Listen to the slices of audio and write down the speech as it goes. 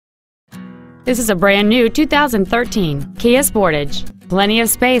This is a brand new 2013 Kia Sportage. Plenty of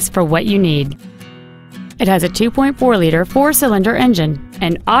space for what you need. It has a 2.4-liter four-cylinder engine,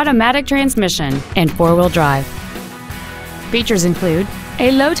 an automatic transmission, and four-wheel drive. Features include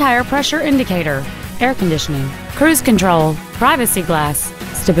a low tire pressure indicator, air conditioning, cruise control, privacy glass,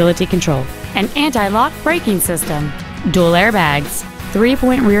 stability control, an anti-lock braking system, dual airbags,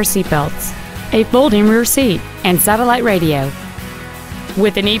 3-point rear seat belts, a folding rear seat, and satellite radio.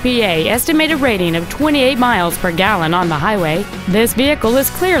 With an EPA estimated rating of 28 miles per gallon on the highway, this vehicle is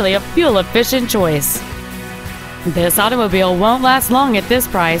clearly a fuel-efficient choice. This automobile won't last long at this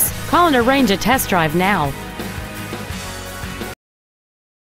price. Call and arrange a test drive now.